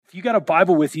If you got a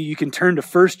Bible with you, you can turn to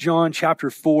 1 John chapter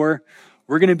 4.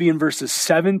 We're going to be in verses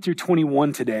 7 through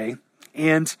 21 today.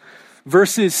 And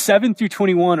verses 7 through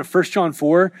 21 of 1 John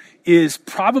 4 is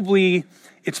probably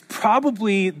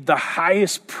the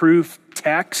highest proof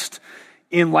text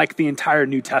in like the entire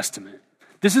New Testament.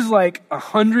 This is like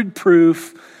 100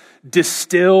 proof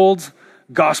distilled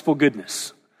gospel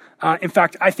goodness. In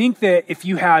fact, I think that if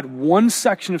you had one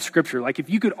section of scripture, like if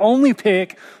you could only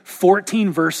pick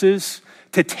 14 verses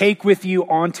to take with you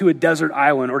onto a desert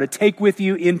island or to take with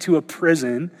you into a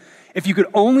prison, if you could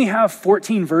only have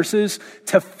 14 verses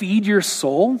to feed your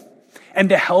soul and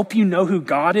to help you know who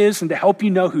God is and to help you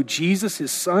know who Jesus,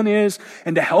 his son, is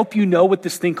and to help you know what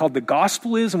this thing called the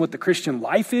gospel is and what the Christian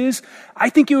life is, I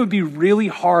think it would be really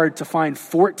hard to find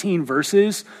 14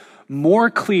 verses more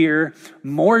clear,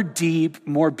 more deep,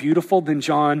 more beautiful than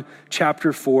John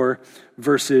chapter 4,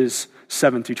 verses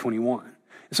 7 through 21. And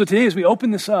so today as we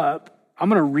open this up, I'm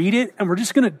going to read it and we're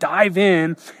just going to dive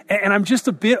in. And I'm just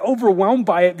a bit overwhelmed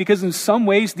by it because in some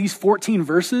ways, these 14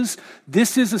 verses,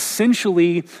 this is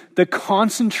essentially the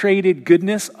concentrated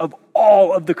goodness of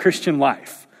all of the Christian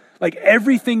life. Like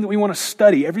everything that we want to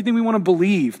study, everything we want to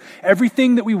believe,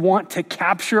 everything that we want to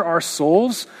capture our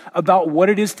souls about what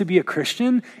it is to be a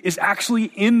Christian is actually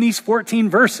in these 14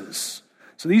 verses.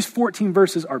 So these 14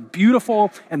 verses are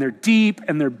beautiful and they're deep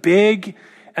and they're big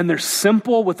and they're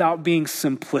simple without being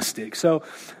simplistic. So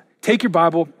take your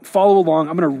Bible, follow along.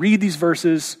 I'm going to read these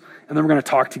verses and then we're going to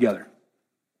talk together.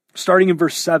 Starting in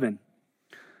verse 7,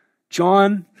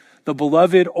 John, the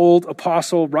beloved old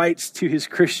apostle, writes to his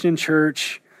Christian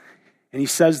church and he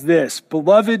says this,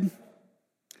 "Beloved,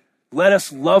 let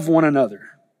us love one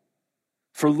another,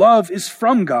 for love is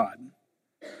from God,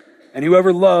 and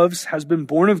whoever loves has been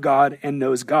born of God and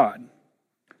knows God.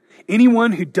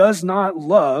 Anyone who does not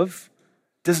love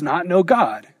does not know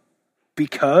God,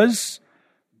 because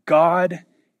God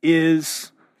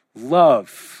is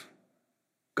love."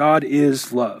 God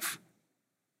is love.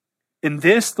 In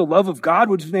this, the love of God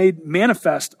was made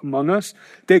manifest among us,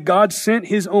 that God sent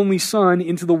his only Son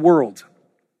into the world,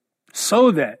 so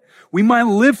that we might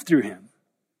live through him.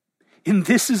 And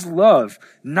this is love,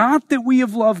 not that we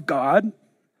have loved God,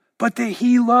 but that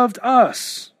he loved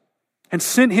us and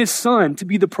sent his Son to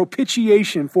be the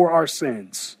propitiation for our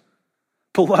sins.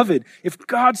 Beloved, if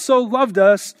God so loved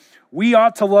us, we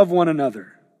ought to love one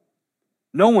another.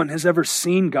 No one has ever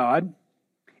seen God.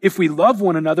 If we love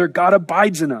one another, God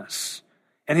abides in us,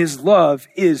 and his love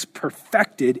is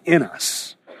perfected in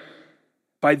us.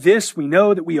 By this we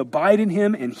know that we abide in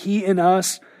him and he in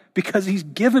us, because he's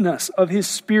given us of his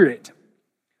Spirit.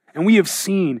 And we have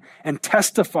seen and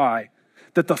testify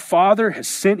that the Father has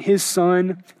sent his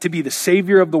Son to be the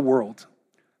Savior of the world.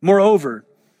 Moreover,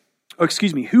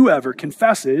 whoever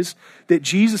confesses that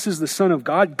Jesus is the Son of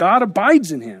God, God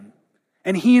abides in him,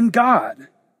 and he in God.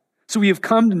 So we have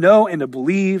come to know and to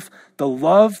believe the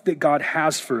love that God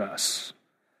has for us.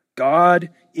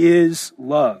 God is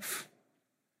love.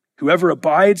 Whoever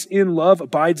abides in love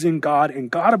abides in God,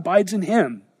 and God abides in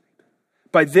him.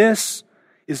 By this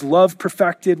is love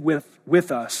perfected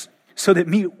with us, so that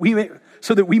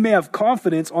we may have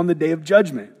confidence on the day of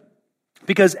judgment.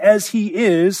 Because as he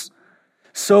is,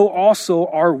 so also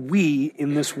are we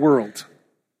in this world.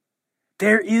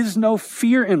 There is no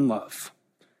fear in love.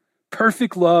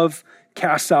 Perfect love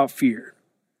casts out fear.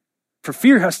 For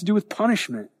fear has to do with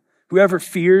punishment. Whoever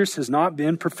fears has not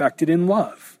been perfected in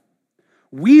love.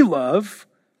 We love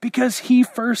because he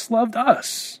first loved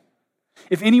us.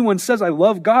 If anyone says, "I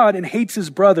love God," and hates his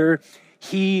brother,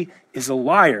 he is a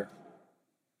liar.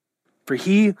 For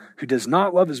he who does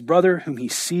not love his brother whom he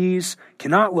sees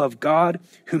cannot love God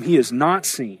whom he has not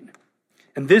seen.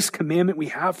 And this commandment we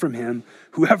have from him: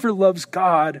 whoever loves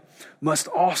God must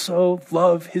also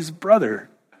love his brother.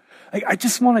 I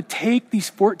just want to take these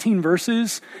 14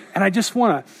 verses and I just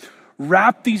want to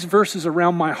wrap these verses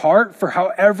around my heart for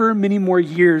however many more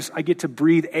years I get to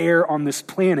breathe air on this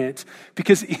planet.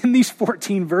 Because in these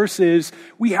 14 verses,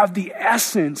 we have the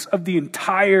essence of the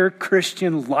entire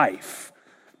Christian life.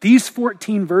 These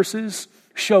 14 verses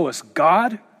show us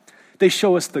God, they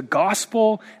show us the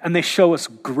gospel, and they show us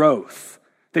growth.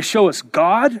 They show us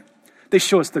God, they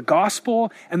show us the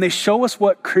gospel, and they show us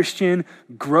what Christian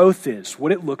growth is,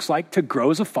 what it looks like to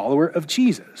grow as a follower of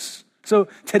Jesus. So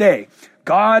today,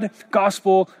 God,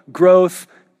 gospel, growth,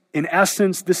 in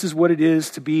essence, this is what it is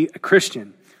to be a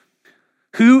Christian.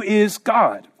 Who is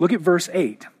God? Look at verse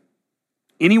 8.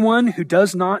 Anyone who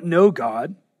does not know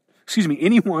God,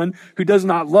 anyone who does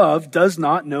not love does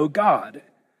not know God,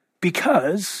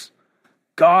 because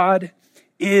God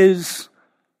is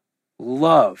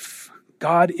love.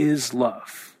 God is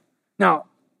love. Now,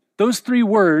 those three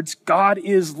words, God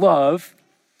is love,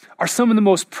 are some of the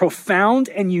most profound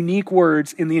and unique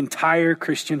words in the entire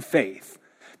Christian faith.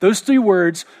 Those three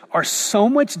words are so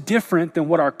much different than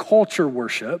what our culture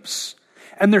worships,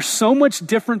 and they're so much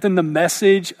different than the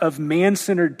message of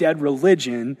man-centered dead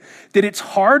religion that it's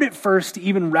hard at first to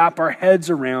even wrap our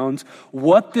heads around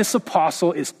what this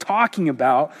apostle is talking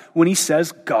about when he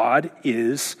says God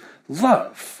is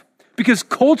love. Because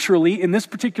culturally, in this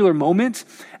particular moment,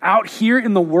 out here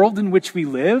in the world in which we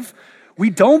live, we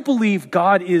don't believe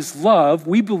God is love.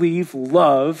 We believe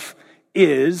love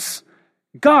is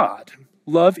God.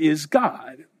 Love is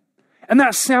God. And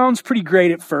that sounds pretty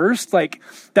great at first. Like,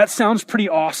 that sounds pretty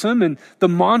awesome. And the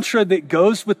mantra that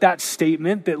goes with that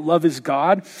statement, that love is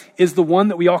God, is the one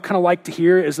that we all kind of like to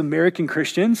hear as American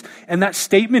Christians. And that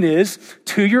statement is,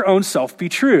 to your own self be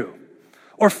true,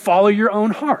 or follow your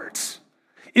own heart.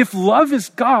 If love is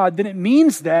God, then it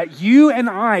means that you and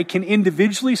I can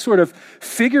individually sort of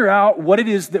figure out what it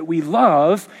is that we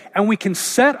love, and we can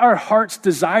set our heart's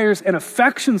desires and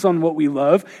affections on what we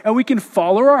love, and we can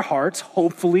follow our hearts,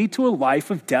 hopefully, to a life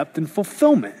of depth and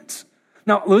fulfillment.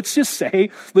 Now, let's just say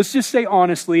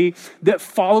honestly that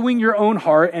following your own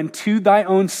heart and to thy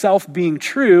own self being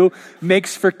true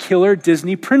makes for killer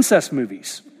Disney princess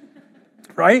movies,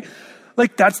 right?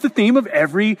 Like, that's the theme of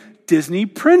every Disney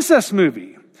princess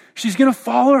movie. She's going to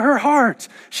follow her heart.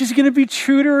 She's going to be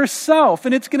true to herself,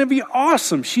 and it's going to be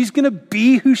awesome. She's going to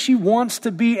be who she wants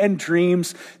to be and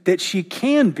dreams that she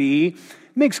can be. It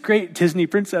makes great Disney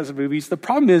princess movies. The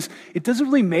problem is it doesn't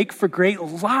really make for great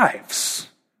lives,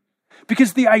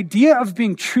 because the idea of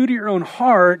being true to your own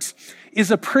heart is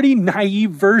a pretty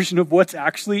naive version of what's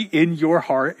actually in your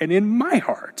heart and in my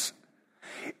heart.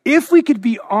 If we could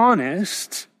be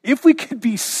honest, if we could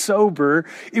be sober,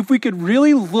 if we could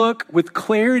really look with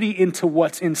clarity into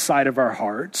what's inside of our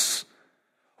hearts,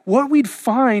 what we'd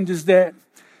find is that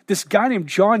this guy named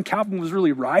John Calvin was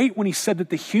really right when he said that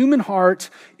the human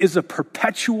heart is a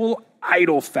perpetual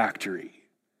idol factory.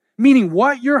 Meaning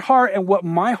what your heart and what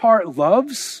my heart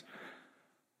loves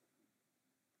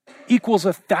equals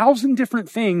 1,000 different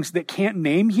things that can't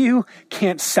name you,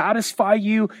 can't satisfy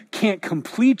you, can't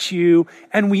complete you,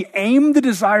 and we aim the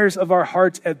desires of our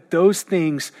hearts at those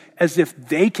things as if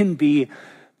they can be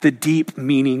the deep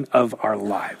meaning of our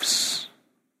lives.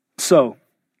 So,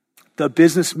 the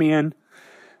businessman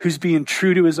who's being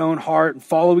true to his own heart and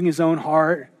following his own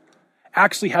heart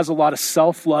actually has a lot of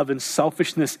self-love and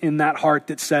selfishness in that heart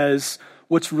that says,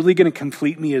 what's really going to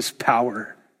complete me is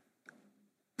power.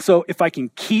 So if I can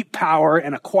keep power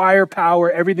and acquire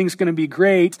power, everything's going to be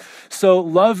great. So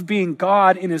love being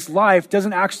God in his life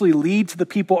doesn't actually lead to the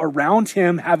people around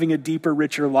him having a deeper,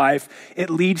 richer life.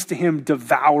 It leads to him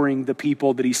devouring the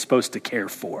people that he's supposed to care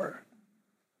for.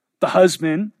 The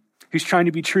husband who's trying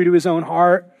to be true to his own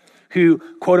heart, who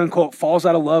quote unquote falls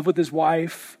out of love with his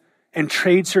wife and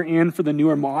trades her in for the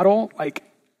newer model, like,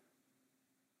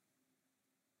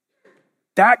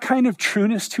 that kind of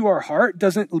trueness to our heart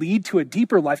doesn't lead to a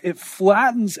deeper life. It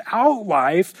flattens out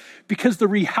life, because the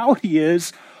reality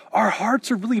is our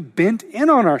hearts are really bent in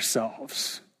on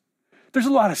ourselves. There's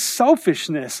a lot of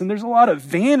selfishness, and there's a lot of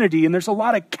vanity, and there's a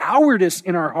lot of cowardice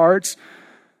in our hearts.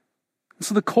 And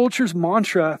so the culture's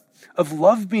mantra of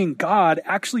love being God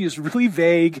actually is really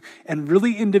vague and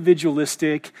really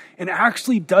individualistic, and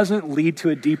actually doesn't lead to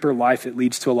a deeper life. It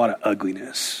leads to a lot of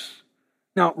ugliness.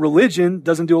 Now, religion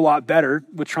doesn't do a lot better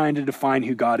with trying to define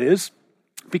who God is,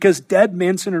 because dead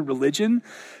man-centered religion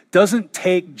doesn't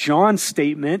take John's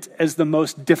statement as the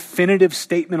most definitive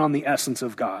statement on the essence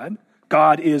of God.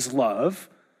 God is love.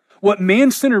 What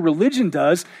man-centered religion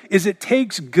does is it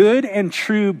takes good and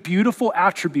true, beautiful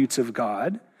attributes of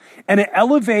God, and it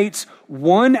elevates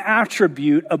one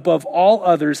attribute above all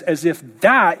others as if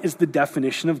that is the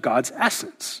definition of God's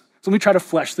essence. So let me try to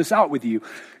flesh this out with you.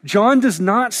 John does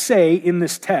not say in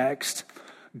this text,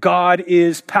 God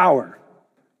is power.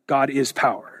 God is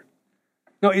power.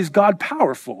 Now, is God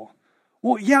powerful?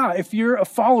 Well, yeah, if you're a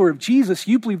follower of Jesus,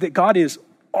 you believe that God is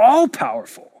all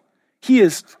powerful. He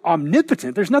is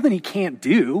omnipotent. There's nothing he can't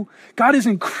do. God is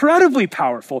incredibly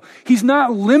powerful. He's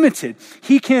not limited.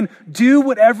 He can do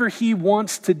whatever he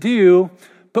wants to do.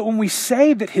 But when we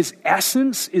say that his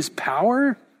essence is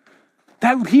power,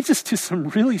 that leads us to some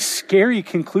really scary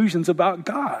conclusions about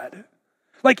God.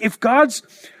 Like, if God's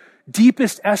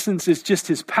deepest essence is just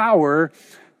his power,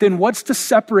 then what's to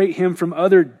separate him from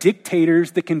other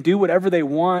dictators that can do whatever they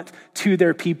want to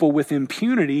their people with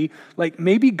impunity? Like,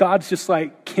 maybe God's just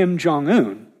like Kim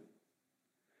Jong-un.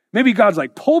 Maybe God's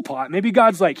like Pol Pot. Maybe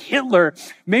God's like Hitler.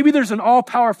 Maybe there's an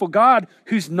all-powerful God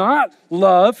who's not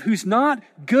love, who's not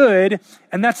good,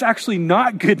 and that's actually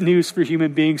not good news for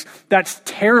human beings. That's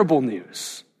terrible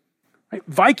news. Right?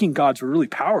 Viking gods were really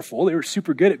powerful. They were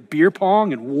super good at beer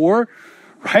pong and war,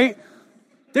 right?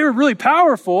 They were really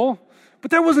powerful,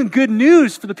 but that wasn't good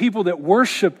news for the people that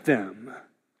worshiped them.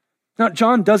 Now,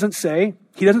 John doesn't say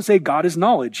God is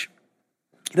knowledge.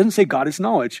 He doesn't say God is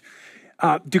knowledge.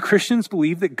 Do Christians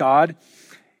believe that God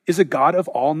is a God of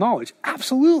all knowledge?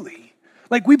 Absolutely.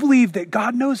 Like, we believe that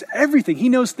God knows everything. He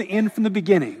knows the end from the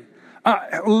beginning.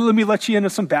 Let me let you into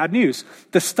some bad news.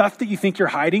 The stuff that you think you're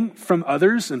hiding from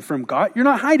others and from God, you're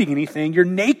not hiding anything. You're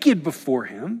naked before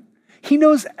him. He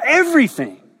knows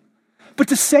everything. But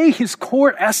to say his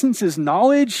core essence is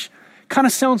knowledge kind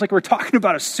of sounds like we're talking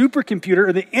about a supercomputer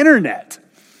or the internet.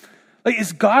 Like,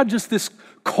 is God just this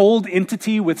cold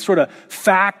entity with sort of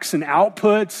facts and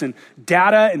outputs and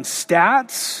data and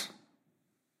stats?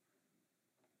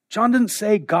 John doesn't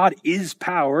say God is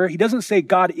power. He doesn't say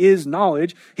God is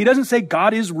knowledge. He doesn't say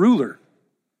God is ruler.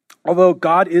 Although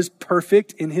God is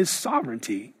perfect in his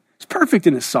sovereignty. He's perfect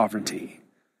in his sovereignty.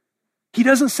 He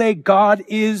doesn't say God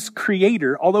is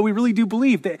creator, although we really do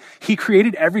believe that he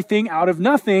created everything out of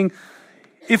nothing.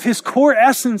 If his core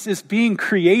essence is being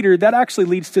creator, that actually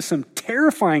leads to some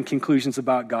terrifying conclusions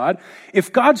about God.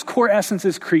 If God's core essence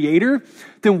is creator,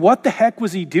 then what the heck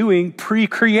was he doing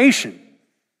pre-creation?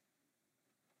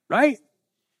 Right?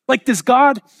 Like, does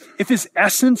God, if his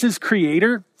essence is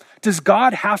creator, does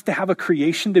God have to have a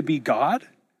creation to be God?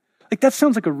 Like, that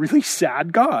sounds like a really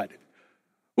sad God.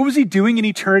 What was he doing in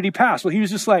eternity past? Well, he was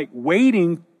just like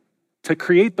waiting to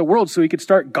create the world so he could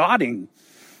start godding.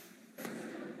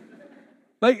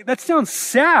 Like, that sounds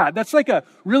sad. That's like a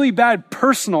really bad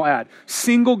personal ad.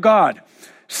 Single God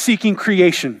seeking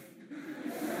creation.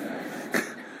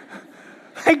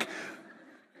 Like,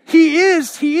 he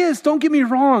is, don't get me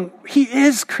wrong. He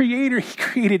is creator. He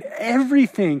created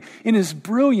everything in his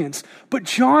brilliance. But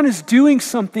John is doing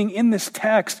something in this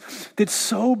text that's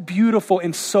so beautiful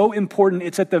and so important.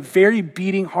 It's at the very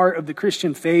beating heart of the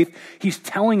Christian faith. He's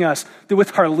telling us that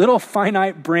with our little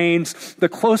finite brains, the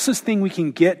closest thing we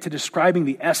can get to describing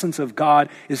the essence of God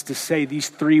is to say these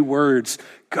three words: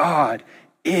 God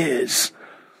is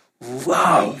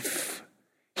love.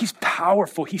 He's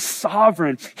powerful. He's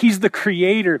sovereign. He's the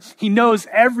creator. He knows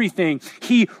everything.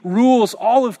 He rules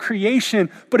all of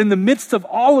creation. But in the midst of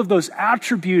all of those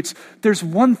attributes, there's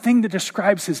one thing that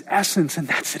describes his essence, and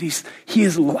that's that he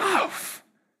is love.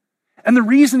 And the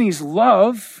reason he's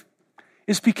love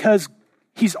is because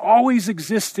he's always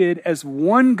existed as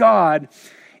one God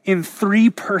in three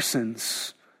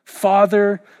persons: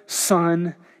 Father,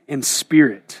 Son, and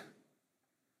Spirit.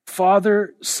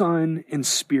 Father, Son, and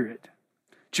Spirit.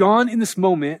 John, in this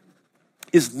moment,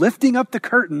 is lifting up the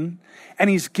curtain, and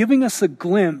he's giving us a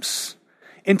glimpse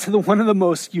into one of the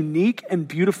most unique and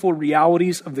beautiful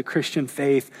realities of the Christian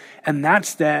faith, and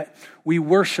that's that we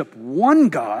worship one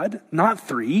God, not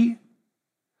three.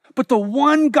 But the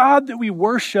one God that we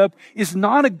worship is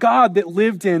not a God that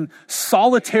lived in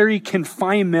solitary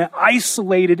confinement,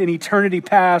 isolated in eternity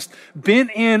past,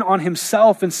 bent in on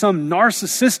himself in some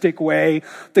narcissistic way.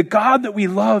 The God that we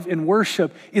love and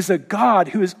worship is a God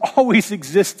who has always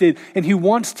existed and who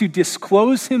wants to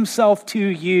disclose himself to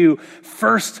you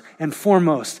first and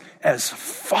foremost as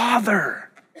Father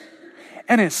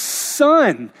and as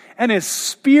Son and as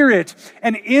Spirit.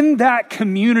 And in that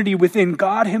community within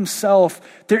God himself,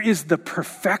 there is the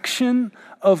perfection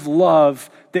of love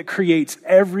that creates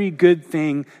every good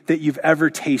thing that you've ever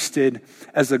tasted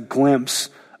as a glimpse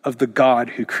of the God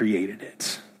who created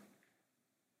it.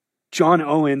 John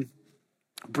Owen,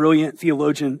 brilliant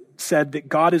theologian, said that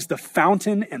God is the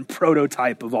fountain and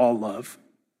prototype of all love.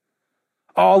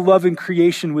 All love in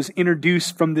creation was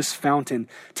introduced from this fountain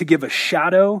to give a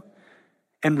shadow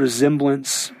and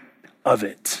resemblance of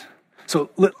it. So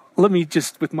let me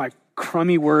just, with my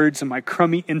crummy words and my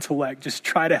crummy intellect, just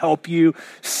try to help you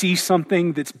see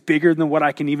something that's bigger than what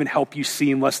I can even help you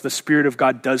see unless the Spirit of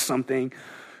God does something.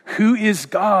 Who is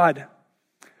God?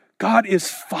 God is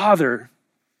Father,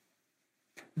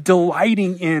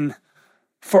 delighting in,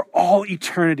 for all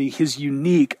eternity, his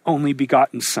unique only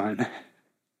begotten Son.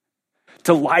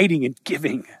 Delighting in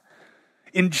giving,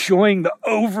 enjoying the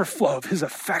overflow of his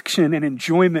affection and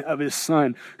enjoyment of his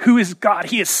Son. Who is God?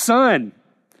 He is Son,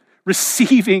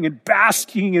 receiving and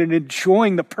basking and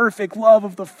enjoying the perfect love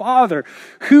of the Father.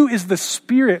 Who is the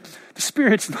Spirit? The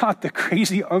Spirit's not the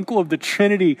crazy uncle of the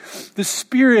Trinity. The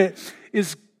Spirit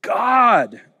is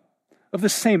God, of the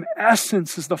same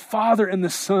essence as the Father and the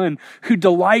Son, who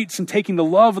delights in taking the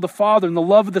love of the Father and the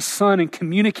love of the Son and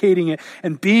communicating it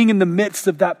and being in the midst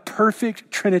of that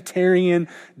perfect Trinitarian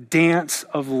dance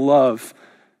of love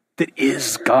that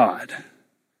is God.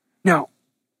 Now,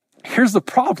 here's the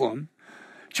problem.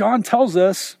 John tells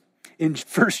us in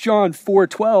 1 John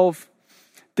 4:12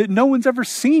 that no one's ever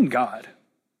seen God.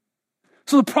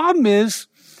 So the problem is,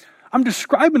 I'm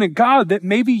describing a God that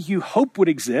maybe you hope would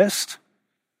exist.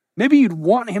 Maybe you'd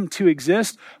want him to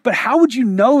exist, but how would you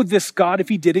know this God if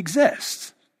he did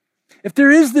exist? If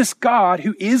there is this God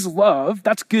who is love,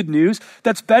 that's good news.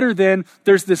 That's better than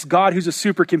there's this God who's a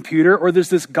supercomputer or there's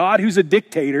this God who's a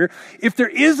dictator. If there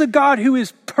is a God who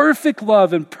is perfect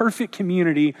love and perfect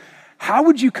community, how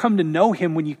would you come to know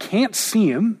him when you can't see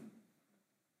him?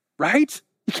 Right?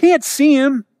 You can't see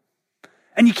him.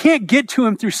 And you can't get to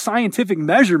him through scientific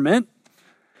measurement.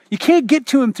 You can't get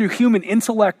to him through human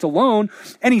intellect alone.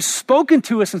 And he's spoken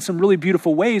to us in some really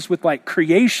beautiful ways with like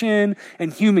creation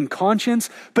and human conscience.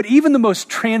 But even the most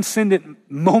transcendent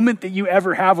moment that you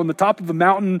ever have on the top of a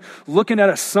mountain looking at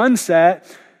a sunset,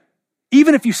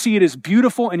 even if you see it as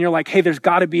beautiful and you're like, hey, there's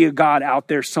got to be a God out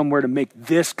there somewhere to make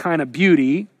this kind of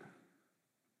beauty,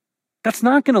 that's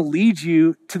not going to lead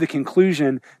you to the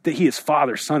conclusion that he is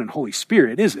Father, Son, and Holy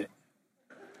Spirit, is it?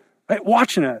 Right?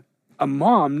 Watching a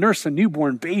mom nurse a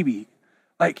newborn baby,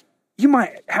 like you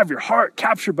might have your heart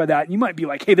captured by that. And you might be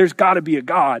like, hey, there's got to be a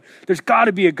God. There's got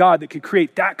to be a God that could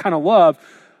create that kind of love.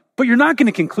 But you're not going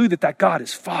to conclude that that God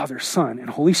is Father, Son, and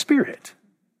Holy Spirit.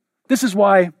 This is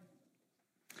why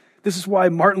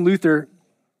Martin Luther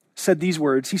said these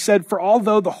words. He said, for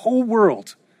although the whole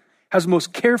world has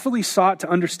most carefully sought to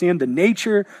understand the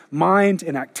nature, mind,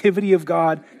 and activity of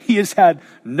God, he has had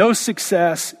no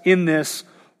success in this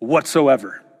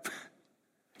whatsoever.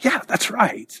 Yeah, that's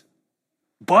right.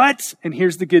 But, and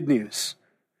here's the good news,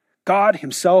 God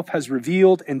himself has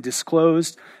revealed and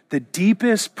disclosed the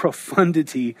deepest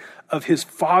profundity of his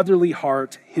fatherly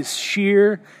heart, his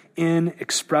sheer,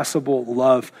 inexpressible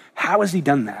love. How has he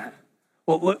done that?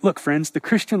 Well, look, friends, the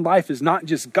Christian life is not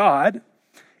just God,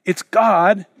 it's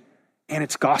God and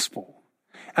it's gospel.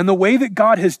 And the way that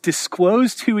God has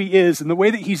disclosed who he is and the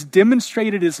way that he's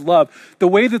demonstrated his love, the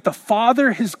way that the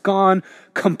Father has gone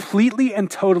completely and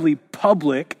totally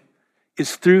public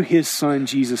is through his Son,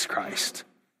 Jesus Christ.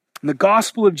 And the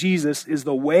gospel of Jesus is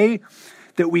the way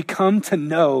that we come to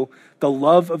know the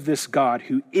love of this God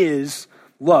who is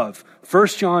love. 1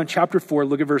 John chapter 4,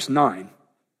 look at verse 9.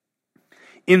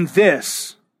 In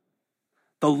this,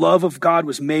 the love of God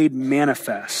was made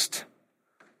manifest.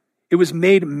 It was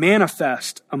made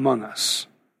manifest among us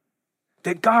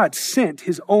that God sent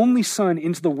his only Son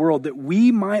into the world that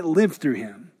we might live through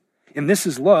him. And this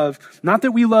is love, not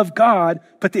that we love God,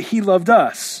 but that he loved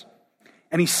us.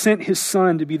 And he sent his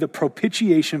Son to be the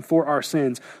propitiation for our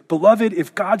sins. Beloved,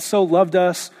 if God so loved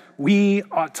us, we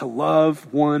ought to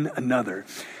love one another.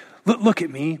 Look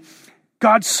at me.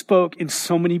 God spoke in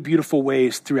so many beautiful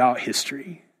ways throughout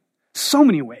history. So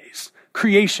many ways.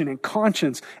 Creation and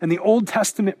conscience and the Old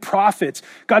Testament prophets.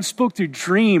 God spoke through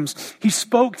dreams. He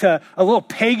spoke to a little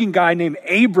pagan guy named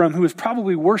Abram who was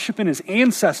probably worshiping his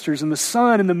ancestors and the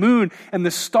sun and the moon and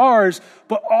the stars.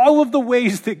 But all of the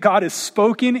ways that God has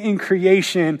spoken in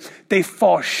creation, they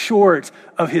fall short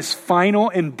of his final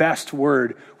and best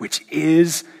word, which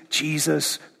is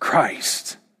Jesus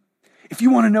Christ. If you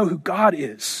want to know who God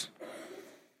is,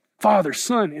 Father,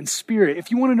 Son, and Spirit,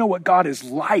 if you want to know what God is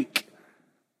like,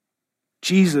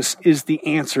 Jesus is the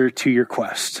answer to your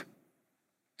quest.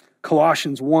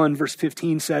 Colossians 1 verse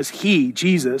 15 says, he,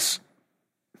 Jesus,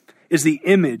 is the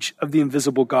image of the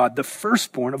invisible God, the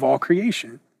firstborn of all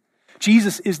creation.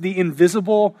 Jesus is the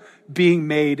invisible being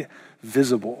made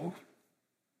visible.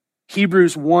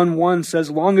 Hebrews 1:1 says,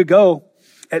 long ago,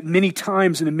 at many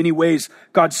times and in many ways,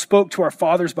 God spoke to our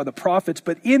fathers by the prophets,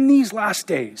 but in these last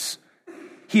days,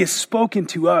 he has spoken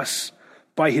to us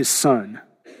by his Son,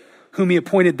 whom he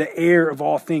appointed the heir of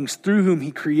all things, through whom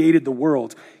he created the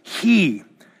world. He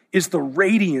is the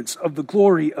radiance of the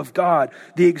glory of God,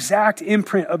 the exact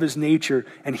imprint of his nature,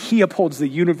 and he upholds the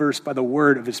universe by the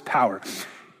word of his power.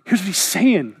 Here's what he's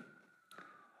saying.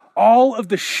 All of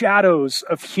the shadows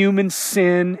of human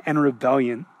sin and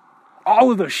rebellion,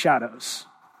 all of those shadows.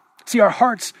 See, our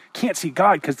hearts can't see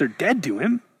God because they're dead to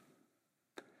him.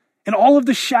 And all of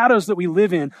the shadows that we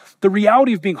live in, the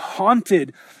reality of being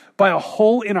haunted by a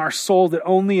hole in our soul that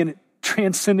only a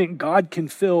transcendent God can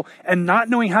fill, and not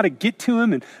knowing how to get to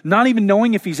him and not even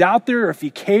knowing if he's out there or if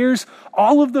he cares,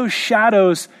 all of those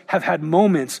shadows have had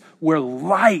moments where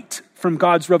light from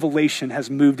God's revelation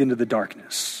has moved into the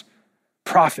darkness.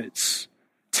 Prophets,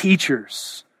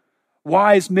 teachers,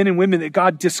 wise men and women that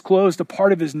God disclosed a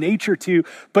part of his nature to.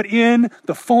 But in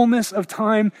the fullness of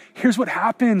time, here's what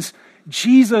happens.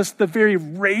 Jesus, the very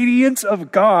radiance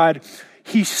of God,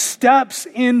 he steps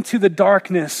into the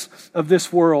darkness of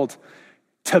this world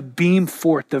to beam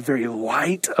forth the very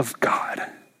light of God.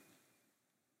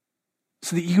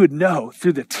 So that you would know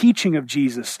through the teaching of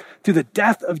Jesus, through the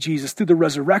death of Jesus, through the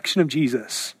resurrection of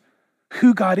Jesus,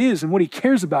 who God is and what he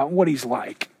cares about and what he's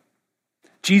like.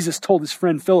 Jesus told his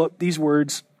friend Philip these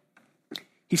words.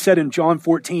 He said in John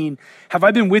 14, "Have I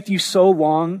been with you so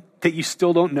long that you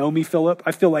still don't know me, Philip?"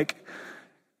 I feel like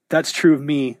that's true of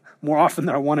me more often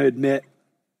than I want to admit.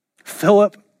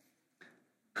 Philip,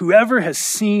 whoever has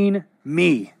seen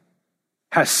me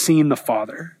has seen the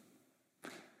Father.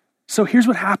 So here's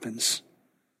what happens.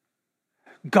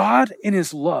 God in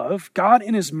his love, God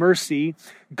in his mercy,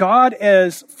 God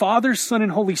as Father, Son,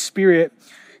 and Holy Spirit,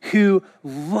 who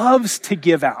loves to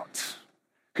give out,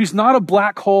 who's not a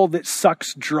black hole that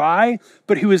sucks dry,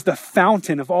 but who is the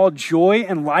fountain of all joy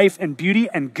and life and beauty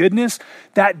and goodness,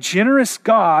 that generous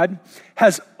God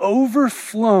has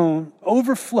overflowed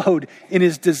in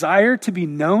his desire to be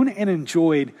known and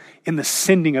enjoyed in the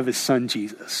sending of his son,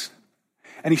 Jesus.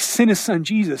 And he sent his son,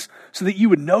 Jesus, so that you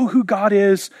would know who God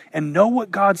is and know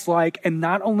what God's like. And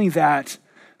not only that,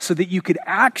 so that you could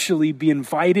actually be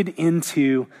invited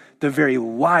into the very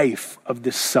life of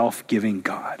this self-giving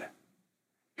God.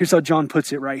 Here's how John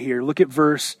puts it right here. Look at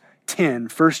verse 10,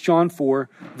 1 John 4,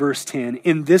 verse 10.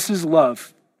 "And this is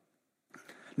love,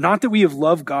 not that we have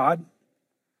loved God,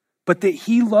 but that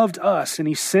he loved us and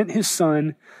he sent his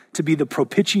son to be the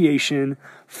propitiation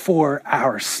for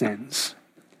our sins."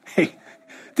 Hey,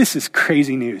 this is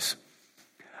crazy news.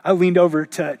 I leaned over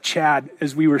to Chad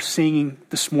as we were singing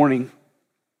this morning,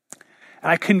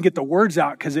 and I couldn't get the words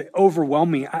out because it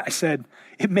overwhelmed me. I said,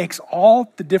 it makes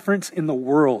all the difference in the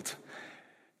world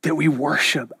that we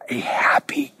worship a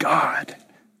happy God.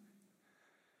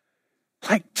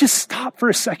 Like, just stop for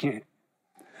a second.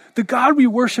 The God we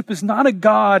worship is not a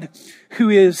God who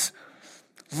is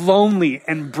lonely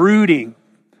and brooding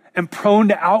and prone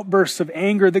to outbursts of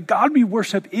anger. The God we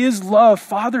worship is love,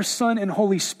 Father, Son, and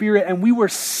Holy Spirit. And we were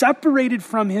separated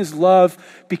from his love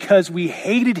because we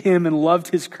hated him and loved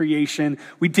his creation.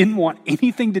 We didn't want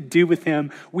anything to do with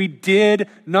him. We did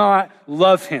not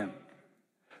love him.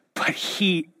 But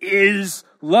he is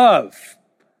love.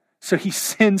 So he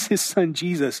sends his son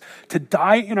Jesus to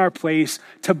die in our place,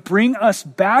 to bring us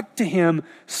back to him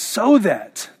so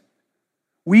that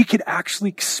we could actually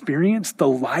experience the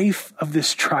life of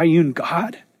this triune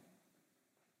God.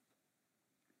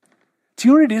 Do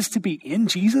you know what it is to be in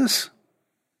Jesus?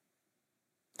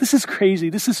 This is crazy.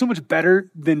 This is so much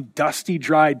better than dusty,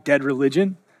 dry, dead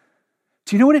religion.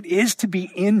 Do you know what it is to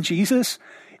be in Jesus?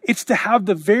 It's to have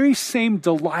the very same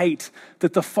delight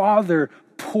that the Father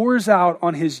pours out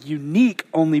on his unique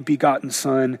only begotten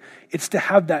Son. It's to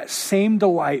have that same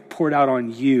delight poured out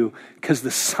on you because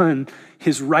the Son,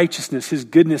 his righteousness, his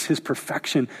goodness, his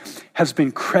perfection has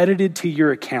been credited to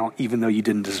your account even though you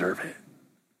didn't deserve it.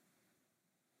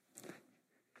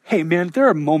 Hey man, there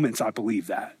are moments I believe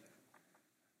that.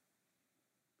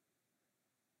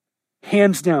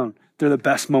 Hands down, they're the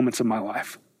best moments of my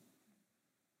life.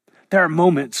 There are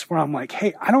moments where I'm like,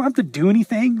 hey, I don't have to do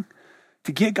anything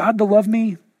to get God to love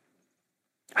me.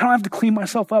 I don't have to clean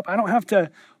myself up. I don't have to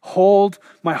hold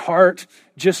my heart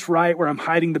just right where I'm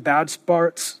hiding the bad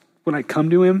parts when I come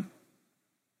to him.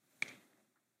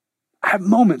 I have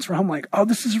moments where I'm like, oh,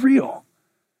 this is real.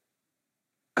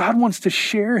 God wants to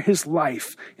share his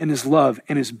life and his love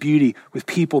and his beauty with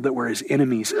people that were his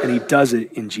enemies, and he does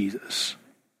it in Jesus.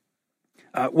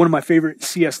 One of my favorite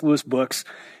C.S. Lewis books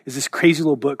is this crazy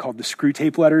little book called The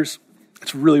Screwtape Letters.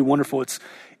 It's really wonderful.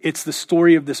 It's the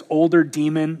story of this older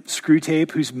demon,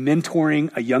 Screwtape, who's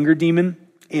mentoring a younger demon.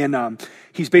 And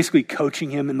he's basically coaching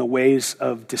him in the ways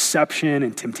of deception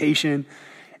and temptation.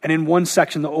 And in one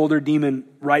section, the older demon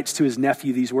writes to his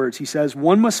nephew these words. He says,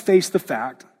 "One must face the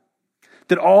fact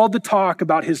that all the talk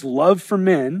about his love for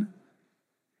men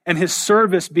and his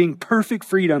service being perfect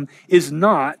freedom is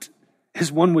not, as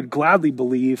one would gladly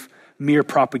believe, mere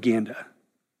propaganda,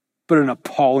 but an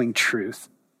appalling truth.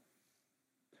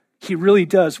 He really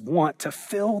does want to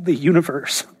fill the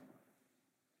universe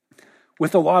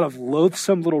with a lot of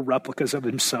loathsome little replicas of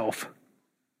himself.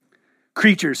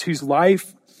 Creatures whose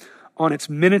life on its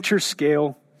miniature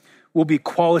scale will be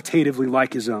qualitatively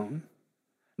like his own,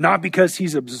 not because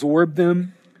he's absorbed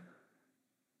them,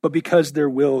 but because their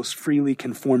wills freely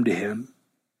conform to him.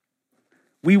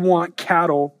 We want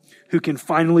cattle who can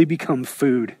finally become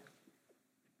food.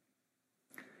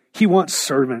 He wants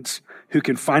servants who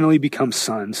can finally become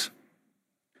sons.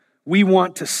 we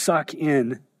want to suck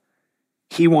in,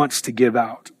 he wants to give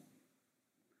out.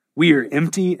 We are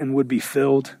empty and would be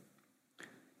filled.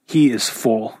 He is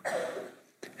full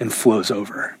and flows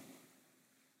over.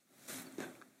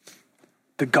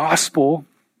 The gospel,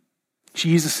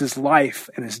 Jesus' life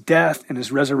and his death and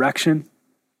his resurrection,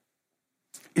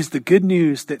 is the good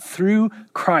news that through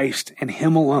Christ and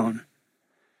him alone,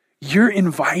 you're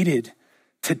invited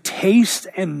to taste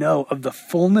and know of the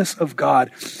fullness of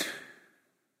God,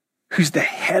 who's the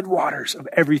headwaters of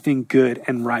everything good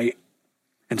and right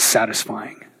and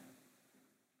satisfying.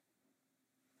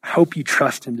 I hope you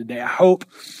trust him today. I hope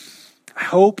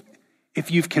if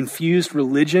you've confused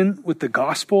religion with the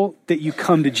gospel, that you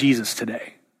come to Jesus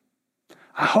today.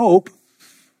 I hope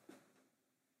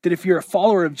that if you're a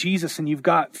follower of Jesus and you've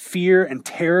got fear and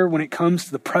terror when it comes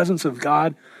to the presence of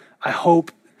God, I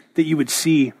hope that you would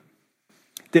see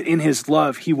that in his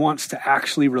love, he wants to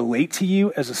actually relate to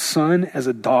you as a son, as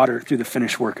a daughter through the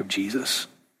finished work of Jesus.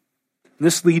 And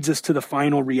this leads us to the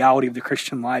final reality of the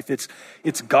Christian life.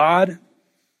 It's God,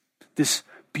 this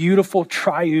beautiful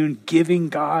triune giving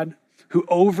God who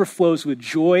overflows with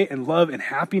joy and love and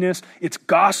happiness. It's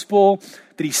gospel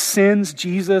that he sends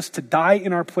Jesus to die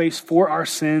in our place for our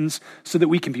sins so that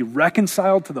we can be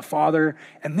reconciled to the Father.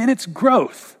 And then it's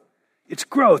growth. It's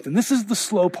growth. And this is the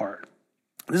slow part.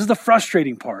 This is the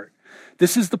frustrating part.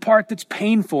 This is the part that's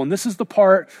painful. And this is the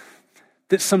part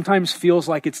that sometimes feels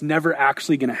like it's never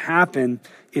actually going to happen.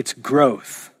 It's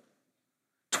growth.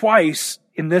 Twice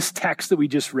in this text that we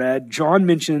just read, John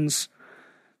mentions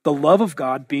the love of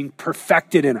God being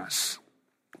perfected in us.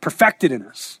 Perfected in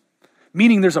us.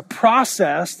 Meaning there's a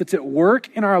process that's at work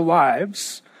in our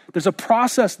lives. There's a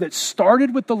process that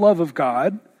started with the love of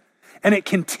God, and it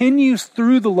continues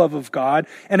through the love of God,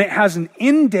 and it has an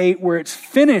end date where it's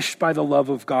finished by the love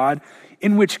of God,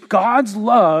 in which God's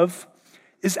love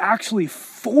is actually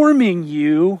forming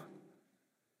you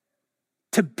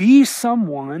to be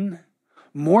someone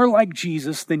more like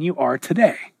Jesus than you are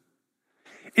today.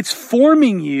 It's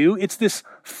forming you. It's this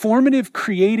formative,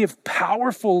 creative,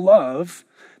 powerful love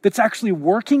that's actually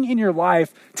working in your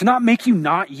life to not make you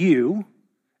not you.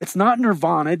 It's not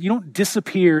nirvana. You don't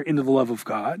disappear into the love of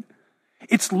God.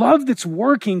 It's love that's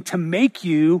working to make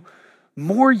you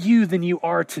more you than you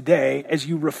are today as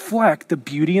you reflect the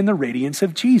beauty and the radiance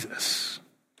of Jesus.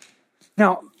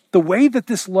 Now, the way that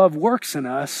this love works in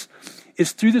us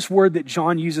is through this word that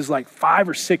John uses like 5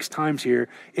 or 6 times here.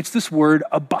 It's this word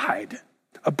abide.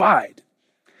 Abide.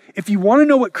 If you want to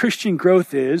know what Christian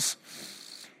growth is,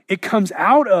 it comes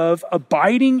out of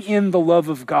abiding in the love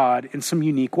of God in some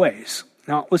unique ways.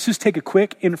 Now, let's just take a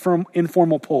quick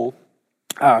informal poll.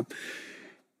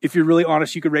 If you're really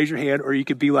honest, you could raise your hand, or you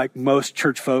could be like most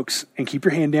church folks and keep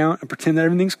your hand down and pretend that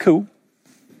everything's cool.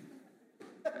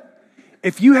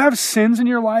 If you have sins in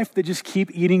your life that just keep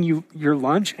eating your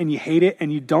lunch and you hate it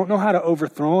and you don't know how to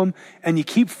overthrow them and you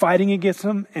keep fighting against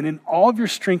them and in all of your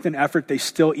strength and effort, they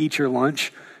still eat your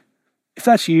lunch. If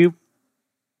that's you,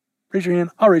 raise your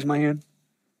hand. I'll raise my hand.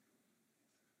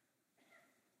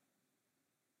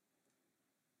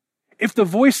 If the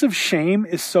voice of shame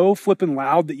is so flippin'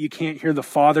 loud that you can't hear the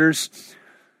Father's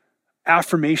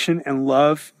affirmation and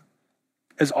love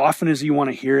as often as you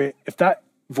want to hear it, if that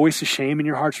voice of shame in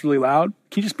your heart's really loud,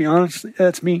 can you just be honest?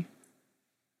 That's me.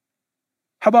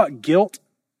 How about guilt?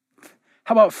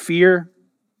 How about fear?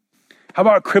 How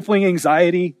about crippling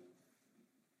anxiety?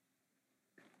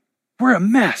 We're a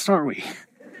mess, aren't we?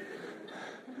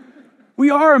 We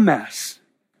are a mess.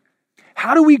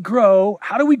 How do we grow?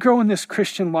 How do we grow in this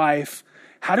Christian life?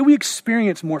 How do we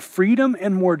experience more freedom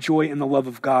and more joy in the love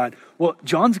of God? Well,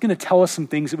 John's going to tell us some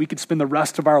things that we could spend the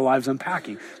rest of our lives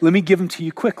unpacking. Let me give them to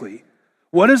you quickly.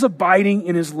 What does abiding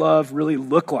in his love really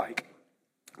look like?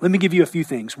 Let me give you a few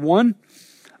things. One,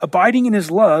 abiding in his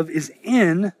love is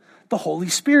in the Holy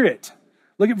Spirit.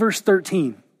 Look at verse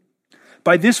 13.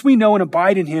 By this we know and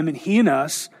abide in him and he in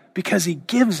us because he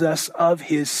gives us of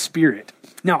his Spirit.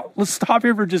 Now, let's stop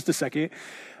here for just a second.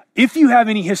 If you have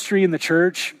any history in the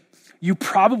church, you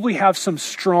probably have some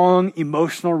strong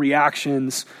emotional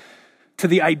reactions to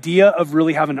the idea of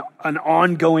really having an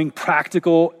ongoing,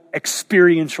 practical,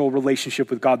 experiential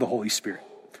relationship with God the Holy Spirit.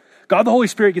 God the Holy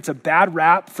Spirit gets a bad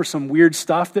rap for some weird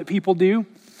stuff that people do.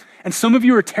 And some of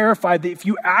you are terrified that if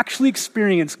you actually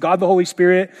experience God the Holy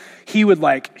Spirit, he would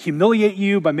like humiliate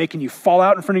you by making you fall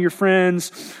out in front of your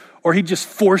friends, or he'd just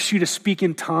force you to speak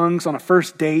in tongues on a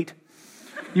first date.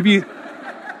 You'd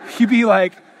be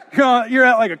like, you're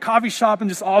at like a coffee shop and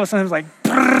just all of a sudden it's like,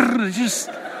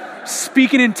 just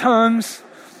speaking in tongues.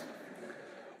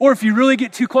 Or if you really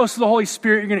get too close to the Holy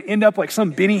Spirit, you're going to end up like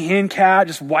some Benny Hinn cat,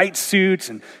 just white suits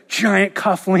and giant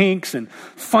cufflinks and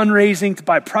fundraising to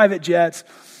buy private jets.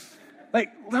 Like,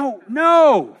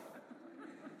 no.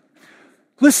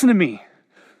 Listen to me.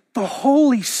 The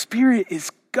Holy Spirit is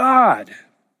God.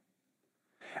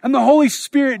 And the Holy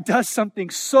Spirit does something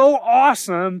so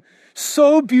awesome,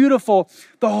 so beautiful.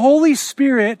 The Holy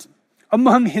Spirit,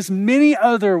 among his many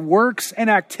other works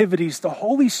and activities, the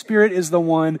Holy Spirit is the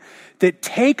one that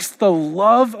takes the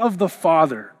love of the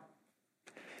Father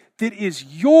that is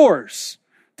yours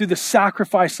through the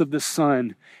sacrifice of the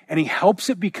Son, and he helps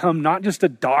it become not just a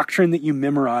doctrine that you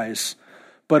memorize,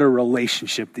 but a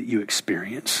relationship that you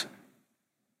experience.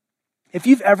 If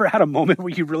you've ever had a moment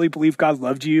where you really believe God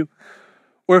loved you,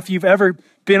 or if you've ever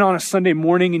been on a Sunday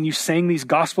morning and you sang these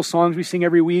gospel songs we sing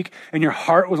every week and your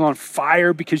heart was on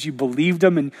fire because you believed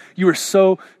them and you were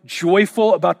so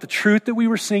joyful about the truth that we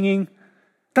were singing,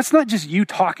 that's not just you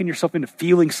talking yourself into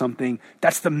feeling something.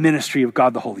 That's the ministry of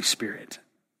God, the Holy Spirit.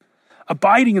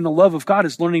 Abiding in the love of God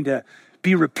is learning to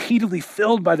be repeatedly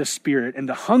filled by the Spirit and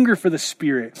to hunger for the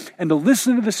Spirit and to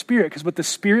listen to the Spirit, because what the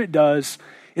Spirit does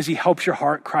is he helps your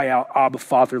heart cry out, Abba,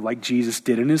 Father, like Jesus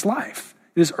did in his life,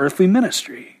 in his earthly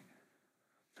ministry.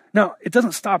 Now, it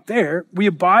doesn't stop there. We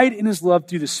abide in his love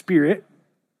through the Spirit.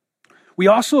 We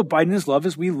also abide in his love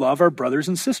as we love our brothers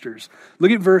and sisters.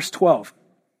 Look at verse 12.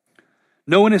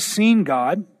 No one has seen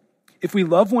God. If we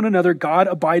love one another, God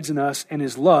abides in us and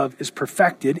his love is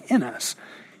perfected in us.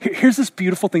 Here's this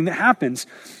beautiful thing that happens.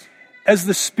 As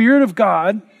the Spirit of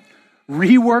God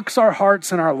reworks our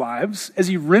hearts and our lives, as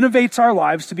he renovates our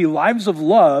lives to be lives of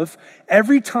love,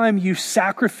 every time you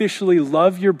sacrificially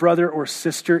love your brother or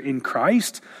sister in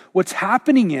Christ, what's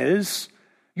happening is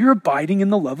you're abiding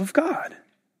in the love of God.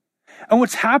 And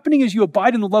what's happening is you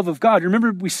abide in the love of God.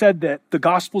 Remember we said that the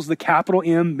gospel is the capital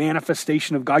M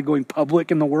manifestation of God going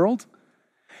public in the world?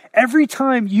 Every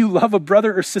time you love a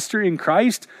brother or sister in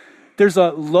Christ, there's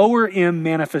a lower M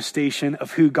manifestation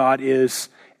of who God is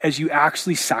as you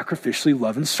actually sacrificially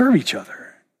love and serve each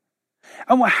other.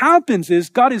 And what happens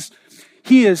is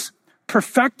he is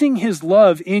perfecting his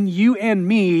love in you and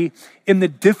me in the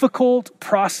difficult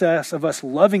process of us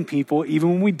loving people even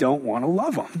when we don't want to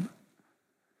love them.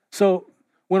 So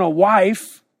when a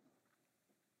wife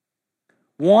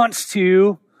wants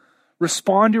to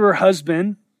respond to her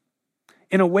husband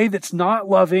in a way that's not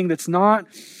loving, that's not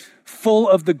full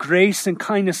of the grace and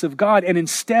kindness of God, and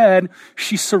instead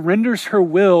she surrenders her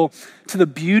will to the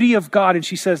beauty of God and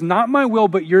she says, not my will,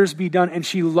 but yours be done. And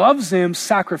she loves him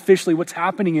sacrificially. What's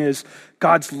happening is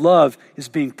God's love is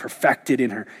being perfected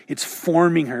in her. It's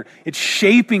forming her. It's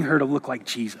shaping her to look like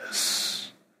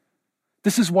Jesus.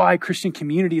 This is why Christian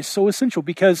community is so essential,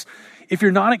 because if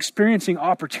you're not experiencing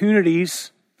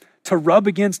opportunities to rub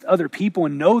against other people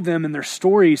and know them and their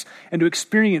stories and to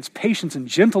experience patience and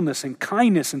gentleness and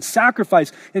kindness and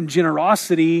sacrifice and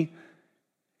generosity,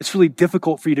 it's really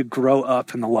difficult for you to grow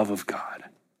up in the love of God.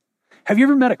 Have you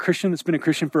ever met a Christian that's been a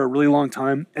Christian for a really long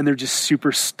time and they're just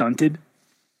super stunted?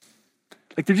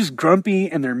 Like they're just grumpy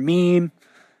and they're mean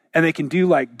and they can do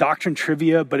like doctrine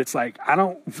trivia, but it's like, I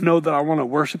don't know that I want to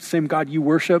worship the same God you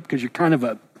worship because you're kind of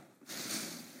a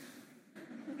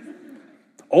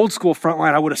old school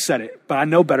frontline. I would have said it, but I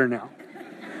know better now.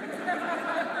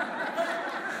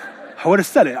 I would have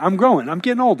said it. I'm growing. I'm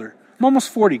getting older. I'm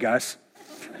almost 40, guys.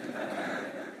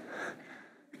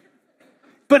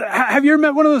 But have you ever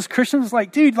met one of those Christians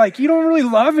like, dude, like you don't really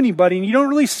love anybody and you don't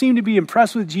really seem to be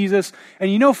impressed with Jesus and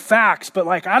you know facts, but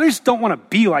like I just don't want to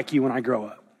be like you when I grow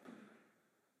up.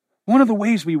 One of the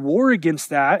ways we war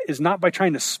against that is not by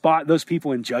trying to spot those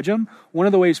people and judge them. One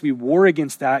of the ways we war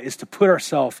against that is to put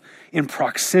ourselves in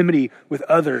proximity with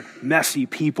other messy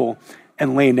people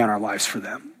and laying down our lives for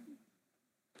them.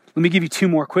 Let me give you two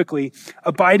more quickly.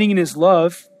 Abiding in his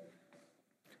love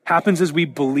happens as we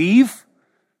believe,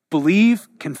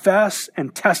 confess,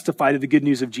 and testify to the good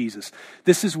news of Jesus.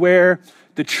 This is where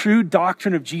the true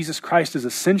doctrine of Jesus Christ is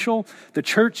essential. The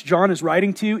church John is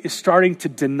writing to is starting to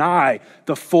deny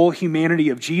the full humanity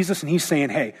of Jesus. And he's saying,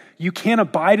 hey, you can't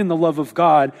abide in the love of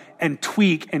God and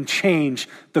tweak and change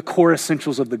the core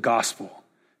essentials of the gospel.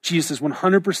 Jesus is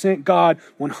 100% God,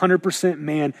 100%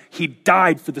 man. He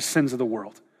died for the sins of the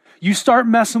world. You start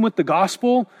messing with the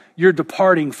gospel, you're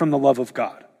departing from the love of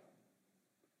God.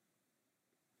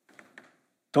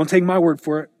 Don't take my word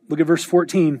for it. Look at verse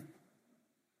 14.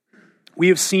 We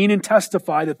have seen and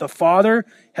testify that the Father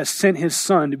has sent his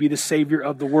Son to be the Savior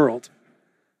of the world.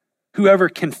 Whoever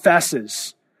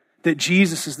confesses that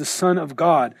Jesus is the Son of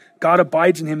God, God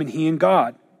abides in him and he in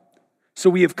God. So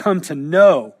we have come to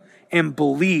know and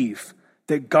believe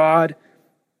that God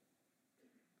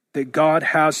that God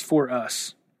has for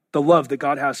us, the love that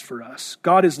God has for us.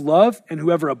 God is love, and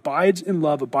whoever abides in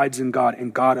love abides in God,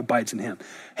 and God abides in him.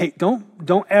 Hey, don't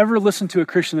ever listen to a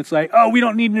Christian that's like, oh, we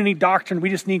don't need any doctrine, we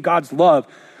just need God's love.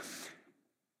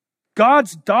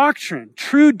 God's doctrine,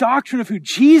 true doctrine of who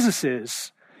Jesus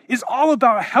is all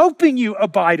about helping you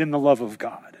abide in the love of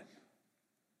God.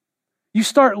 You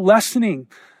start lessening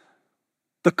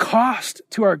the cost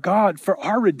to our God for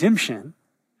our redemption.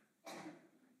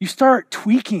 You start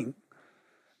tweaking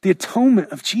the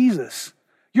atonement of Jesus.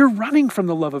 You're running from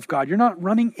the love of God. You're not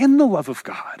running in the love of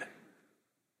God.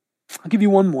 I'll give you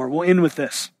one more. We'll end with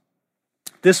this.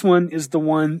 This one is the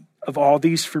one of all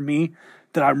these for me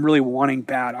that I'm really wanting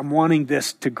bad. I'm wanting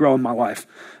this to grow in my life.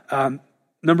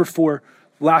 Number 4,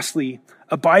 lastly,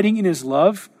 abiding in his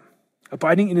love.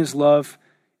 Abiding in his love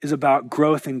is about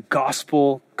growth in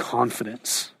gospel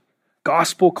confidence.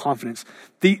 Gospel confidence.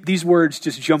 These words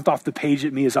just jumped off the page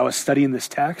at me as I was studying this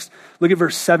text. Look at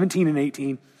verse 17 and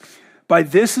 18. By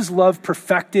this is love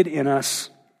perfected in us,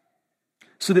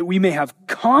 so that we may have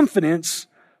confidence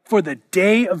for the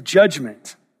day of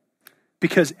judgment.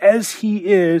 Because as he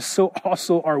is, so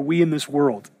also are we in this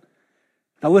world.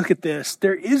 Now look at this.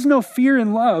 There is no fear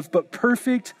in love, but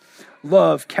perfect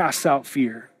love casts out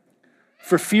fear.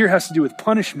 For fear has to do with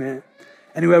punishment,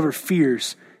 and whoever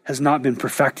fears has not been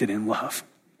perfected in love.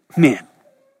 Man,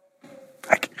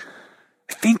 I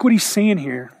think what he's saying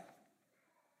here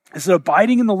is that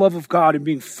abiding in the love of God and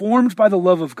being formed by the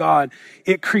love of God,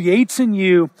 it creates in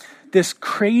you this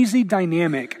crazy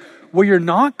dynamic where you're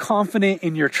not confident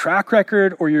in your track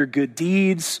record or your good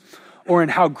deeds or in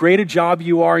how great a job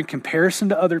you are in comparison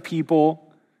to other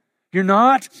people. You're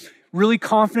not really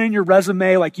confident in your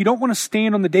resume. Like, you don't want to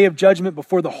stand on the day of judgment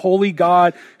before the holy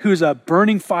God who's a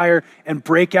burning fire and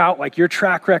break out like your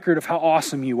track record of how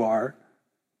awesome you are.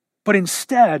 But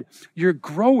instead, you're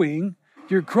growing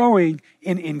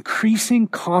in increasing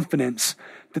confidence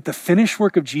that the finished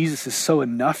work of Jesus is so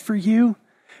enough for you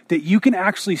that you can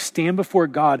actually stand before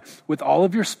God with all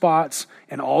of your spots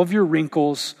and all of your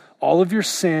wrinkles, all of your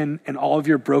sin and all of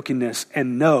your brokenness,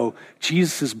 and know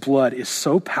Jesus' blood is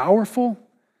so powerful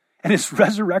and his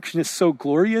resurrection is so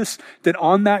glorious that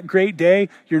on that great day,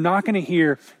 you're not going to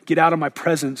hear, get out of my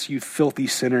presence, you filthy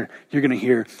sinner. You're going to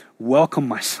hear, welcome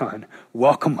my son,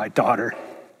 welcome my daughter.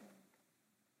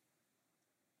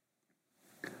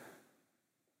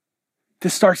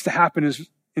 This starts to happen as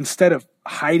instead of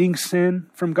hiding sin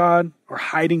from God or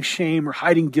hiding shame or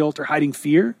hiding guilt or hiding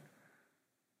fear,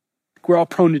 we're all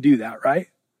prone to do that, right?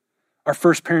 Our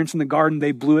first parents in the garden,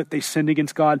 they blew it. They sinned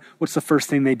against God. What's the first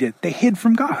thing they did? They hid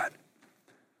from God.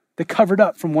 They covered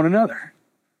up from one another.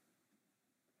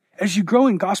 As you grow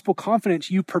in gospel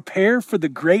confidence, you prepare for the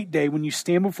great day when you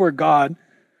stand before God.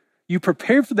 You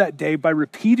prepare for that day by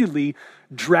repeatedly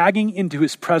dragging into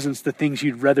his presence the things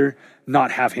you'd rather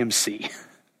not have him see.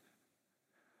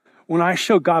 When I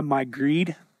show God my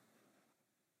greed,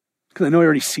 because I know he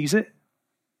already sees it,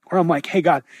 or I'm like, hey,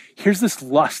 God, here's this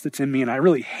lust that's in me and I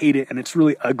really hate it and it's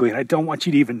really ugly and I don't want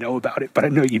you to even know about it, but I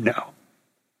know you know.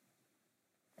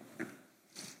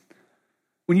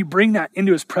 When you bring that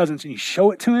into his presence and you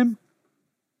show it to him,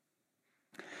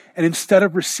 and instead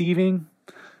of receiving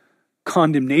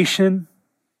condemnation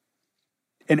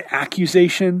and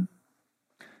accusation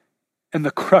and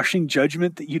the crushing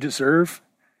judgment that you deserve,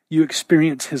 you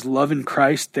experience his love in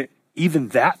Christ that even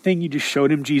that thing you just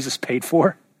showed him Jesus paid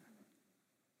for.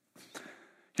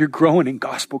 You're growing in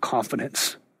gospel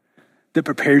confidence that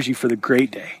prepares you for the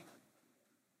great day.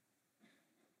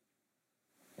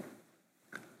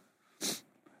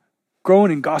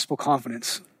 Growing in gospel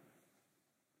confidence.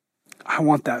 I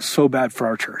want that so bad for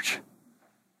our church.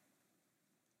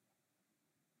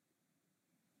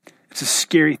 It's a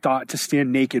scary thought to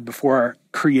stand naked before our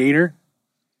Creator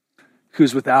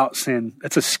who's without sin.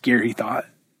 That's a scary thought.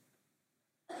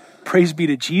 Praise be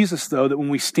to Jesus, though, that when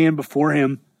we stand before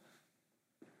him,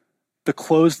 the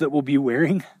clothes that we'll be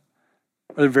wearing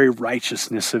are the very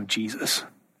righteousness of Jesus.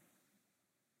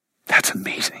 That's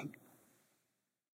amazing.